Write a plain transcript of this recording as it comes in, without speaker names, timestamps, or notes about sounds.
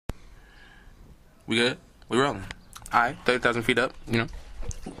We good? We rolling. All right, 30,000 feet up, you know.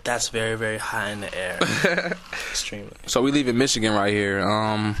 That's very, very high in the air. Extremely. So we leaving Michigan right here.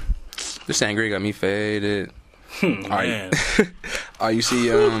 This sangria got me faded. Man. You see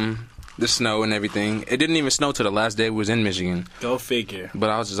the snow and everything. It didn't even snow till the last day we was in Michigan. Go figure. But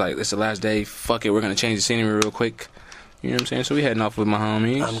I was just like, it's the last day. Fuck it, we're gonna change the scenery real quick. You know what I'm saying? So we heading off with my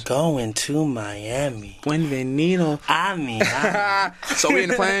homies. I'm going to Miami. Bienvenido. So we in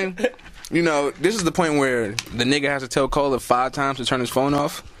the plane. You know, this is the point where the nigga has to tell Cole 5 times to turn his phone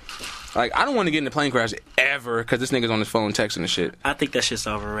off. Like, I don't want to get in the plane crash ever because this nigga's on his phone texting and shit. I think that shit's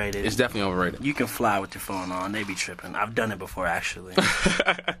overrated. It's definitely overrated. You can fly with your phone on. They be tripping. I've done it before, actually.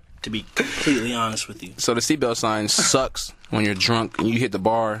 To be completely honest with you. So the seatbelt sign sucks when you're drunk and you hit the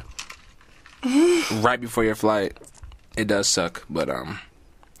bar right before your flight. It does suck, but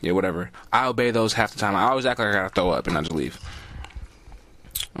yeah, whatever. I obey those half the time. I always act like I gotta throw up and I just leave.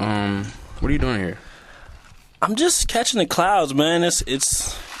 What are you doing here? I'm just catching the clouds, man.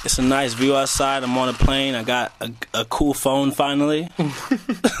 It's a nice view outside. I'm on a plane. I got a cool phone finally.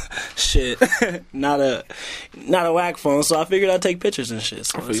 Shit, not a whack phone. So I figured I'd take pictures and shit.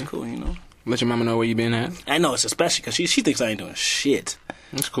 So it's cool, you know. Let your mama know where you been at. I know, it's especially because she thinks I ain't doing shit.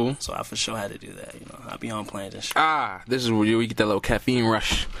 That's cool. So I for sure had to do that, you know. I be on planes and shit. This is where we get that little caffeine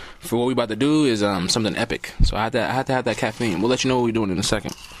rush. For what we about to do is something epic. So I had to have that caffeine. We'll let you know what we're doing in a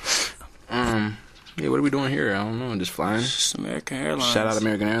second. Yeah, what are we doing here? I don't know. Just flying. Just American Airlines. Shout out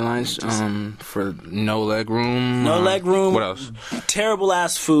American Airlines. For no leg room. No leg room. What else? Terrible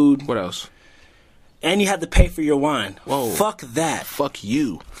ass food. What else? And you had to pay for your wine. Whoa. Fuck that. Fuck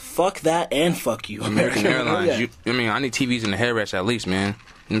you. Fuck that and fuck you. American Airlines. I need TVs in the headrest at least, man. You know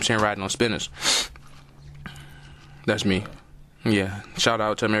what I'm saying? Riding on spinners. That's me. Yeah. Shout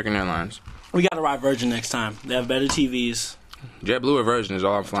out to American Airlines. We gotta ride Virgin next time. They have better TVs. JetBlue or Virgin is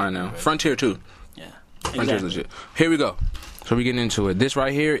all I'm flying now. Frontier too. Yeah. Frontier's legit. Here we go. So we're getting into it. This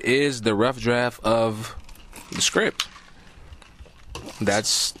right here is the rough draft of the script.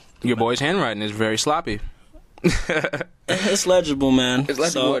 That's your boy's handwriting. It's very sloppy. It's legible, man. It's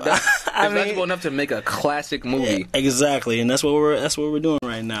legible. So, legible enough to make a classic movie. Exactly, and that's what we're doing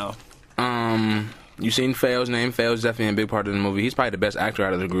right now. You seen Fail's name? Fail's definitely a big part of the movie. He's probably the best actor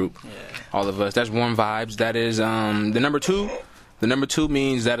out of the group. Yeah. All of us. That's Warm Vibes. That is the number 2. The number 2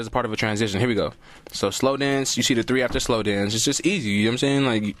 means that is a part of a transition. Here we go. So slow dance. You see the 3 after slow dance. It's just easy. You know what I'm saying?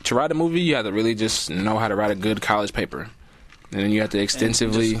 Like, to write a movie, you have to really just know how to write a good college paper. And then you have to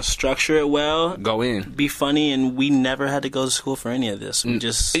extensively structure it well, go in, be funny, and we never had to go to school for any of this. We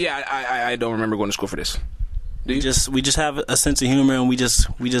just I don't remember going to school for this. We just have a sense of humor, and we just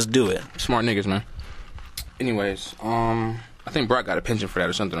do it. Smart niggas, man. Anyways, I think Brock got a pension for that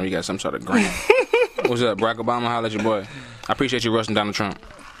or something, or you got some sort of grant. What's up, Barack Obama? Holla at your boy. I appreciate you roasting Donald Trump.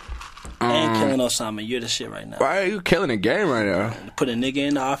 And killing Osama. You're the shit right now. Why are you killing the game right now? Put a nigga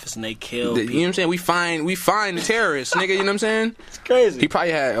in the office and they kill You know what I'm saying? We find the terrorists, nigga. You know what I'm saying? It's crazy. He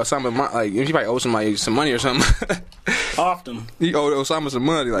probably had Osama, he probably owed somebody some money or something. Off them. He owed Osama some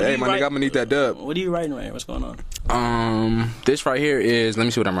money. Like, hey, my nigga, I'm gonna need that dub. What are you writing right here? What's going on? This right here is, let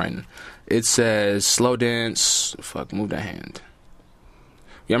me see what I'm writing. It says slow dance. Fuck, move that hand.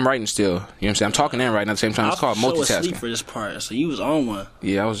 Yeah, I'm writing still. You know what I'm saying? I'm talking and writing at the same time. It's called multitasking. I was asleep for this part, so you was on one.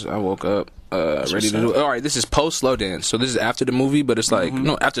 Yeah, I woke up ready to do it. All right, this is post slow dance. So this is after the movie, but it's like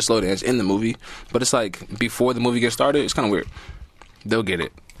no, after slow dance in the movie, but it's like before the movie gets started. It's kind of weird. They'll get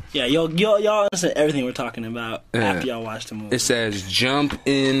it. Yeah, y'all understand everything we're talking about after y'all watch the movie. It says jump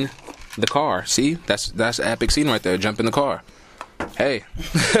in the car. See, that's an epic scene right there. Jump in the car. Hey,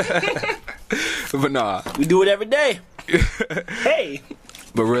 but nah, we do it every day. Hey.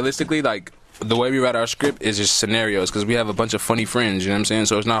 But realistically, like, the way we write our script is just scenarios, because we have a bunch of funny friends, you know what I'm saying?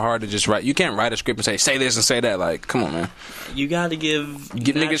 So it's not hard to just write. You can't write a script and say this and say that. Like, come on, man. You got to give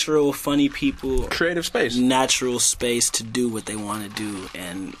natural, funny people creative space. Natural space to do what they want to do.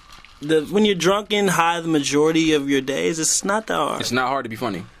 And when you're drunk and high the majority of your days, it's not that hard. It's not hard to be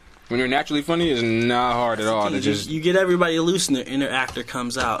funny. When you're naturally funny, it's not hard at all. You get everybody loose and their inner actor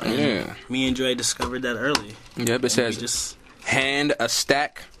comes out. And me and Dre discovered that early. Yep, it says... hand a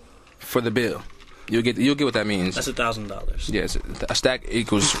stack for the bill. You'll get what that means. That's $1,000. Yes, a stack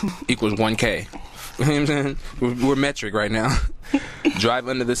equals $1K. You know what I'm saying? We're metric right now. Drive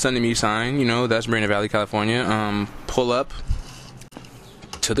under the Sun to Me sign. You know, that's Marina Valley, California. Pull up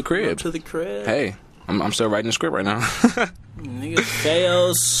to the crib. Hey, I'm still writing the script right now. Nigga,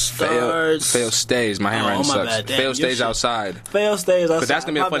 Fail starts. Fail stays. My handwriting sucks. Fail stays outside. Fail stays outside. But that's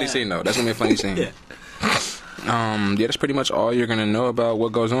gonna be a funny scene though. That's gonna be a funny scene. Yeah. Yeah, that's pretty much all you're gonna know about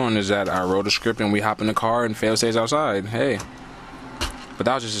what goes on. Is that I wrote a script and we hop in the car and Fail stays outside. Hey, But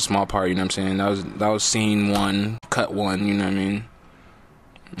that was just a small part, you know what I'm saying? That was scene 1, cut 1, you know what I mean?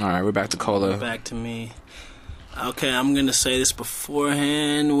 Alright, we're back to Cola. Back to me. Okay, I'm gonna say this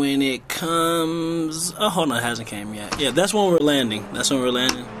beforehand when it comes. Oh, hold on, it hasn't came yet. Yeah, that's when we're landing.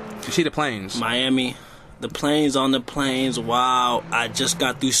 You see the planes? Miami. The planes on the planes. Wow, I just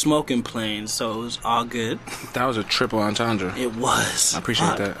got through smoking planes, so it was all good. That was a triple entendre. It was. I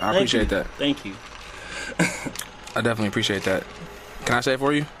appreciate that. I appreciate that. Thank you. I definitely appreciate that. Can I say it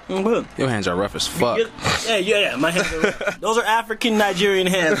for you? Mm-hmm. Your hands are rough as fuck. Yeah. My hands are rough. Those are African Nigerian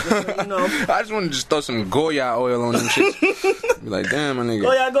hands. You know. I just want to just throw some Goya oil on them shit. Be like, damn, my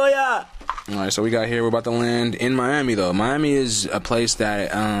nigga. Goya. Alright, so we got here. We're about to land in Miami, though. Miami is a place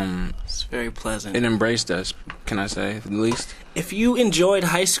that it's very pleasant. It embraced us. Can I say at least? If you enjoyed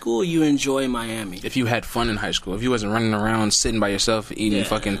high school, you enjoy Miami. If you had fun in high school, if you wasn't running around sitting by yourself eating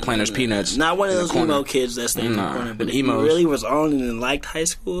fucking Planters peanuts, not one of those emo kids that stayed in the corner. But if you really was on and liked high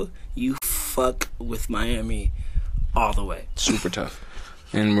school, you fuck with Miami all the way. Super tough.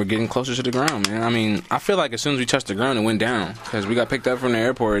 And we're getting closer to the ground, man. I mean, I feel like as soon as we touched the ground, it went down. Because we got picked up from the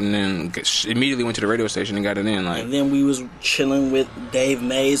airport and then immediately went to the radio station and got it in. Like, and then we was chilling with Dave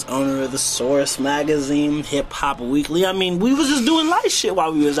Mays, owner of the Source magazine, Hip Hop Weekly. I mean, we was just doing light shit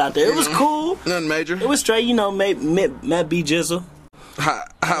while we was out there. It was cool. Nothing major. It was straight, you know, Matt B. Jizzle. Hi,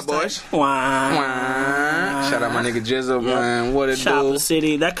 boys. Wah. Shout out my nigga Jizzle, man. What it Shop do?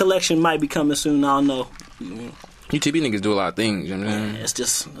 City. That collection might be coming soon. I don't know. UTB niggas do a lot of things, you know what I mean? It's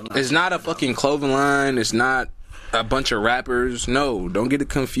just... It's not a fucking clothing line. It's not a bunch of rappers. No, don't get it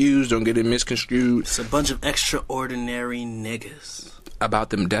confused. Don't get it misconstrued. It's a bunch of extraordinary niggas. About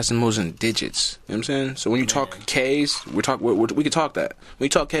them decimals and digits. You know what I'm saying? So when you talk K's, we can talk that. When you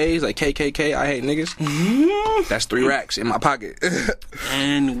talk K's, like KKK, I hate niggas, that's 3 racks in my pocket.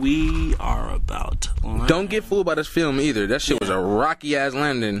 And we are about to land. Don't get fooled by this film either. That shit was a rocky-ass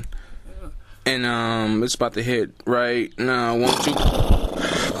landing. And it's about to hit right now. 1, 2.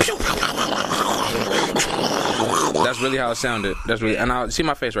 That's really how it sounded. That's really, and I see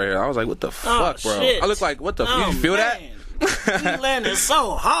my face right here. I was like, "What the fuck, bro?" Shit. I look like, "What the? You feel that?" You landed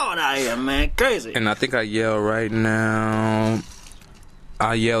so hard out here, man. Crazy. And I think I yell right now.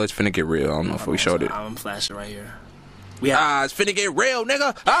 I yell, "It's finna get real." I don't know if we showed it. I'm flashing right here. It's finna get real,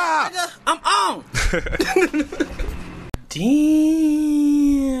 nigga. Nigga, I'm on.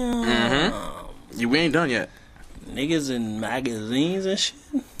 Damn. We ain't done yet. Niggas in magazines and shit.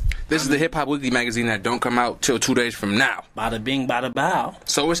 This is the Hip Hop Weekly magazine that don't come out till 2 days from now. Bada bing, bada bow.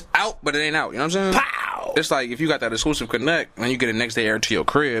 So it's out, but it ain't out. You know what I'm saying? Pow! It's like if you got that exclusive connect, and you get it next day aired to your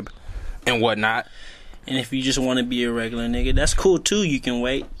crib and whatnot. And if you just want to be a regular nigga, that's cool too. You can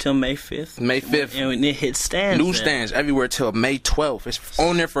wait till May 5th. May 5th. And when it hits stands. Newsstands everywhere till May 12th. It's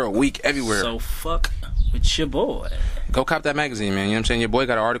on there for a week everywhere. So fuck with your boy. Go cop that magazine, man. You know what I'm saying? Your boy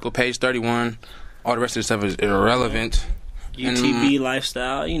got an article, page 31. All the rest of the stuff is irrelevant. UTB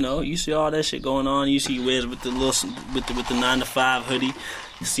lifestyle, you know, you see all that shit going on. You see Wiz with the little with the 9 to 5 hoodie.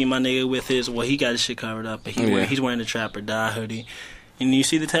 You see my nigga with his, well, he got his shit covered up, but he's wearing the Trap or Die hoodie. And you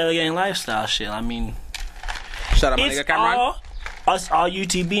see the Taylor Gang lifestyle shit. I mean, shout out my nigga Cameron. It's all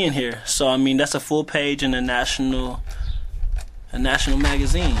UTB in here. So I mean, that's a full page in a national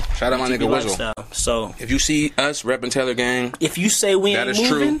magazine. Shout out my nigga Wizzle. So if you see us repping Taylor Gang, if you say we ain't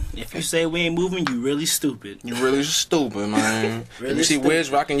moving, true. If you say we ain't moving, you really stupid. You really stupid, man. Really if you see stupid.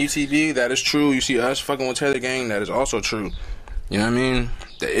 Wiz rocking UTV, that is true. You see us fucking with Taylor Gang, that is also true. You know what I mean?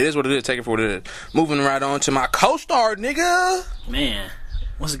 It is what it is. Take it for what it is. Moving right on to my co-star, nigga. Man,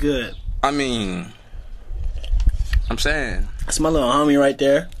 what's good? I mean, I'm saying. That's my little homie right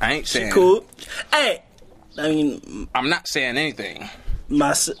there. I ain't saying. She cool. Hey. I mean, I'm not saying anything.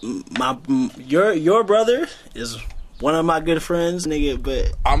 Your brother is one of my good friends, nigga.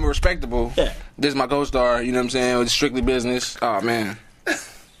 But I'm respectable. Yeah. This is my co-star. You know what I'm saying? It's strictly business. Oh man.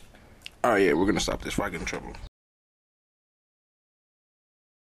 All right, yeah, we're gonna stop this before I get in trouble.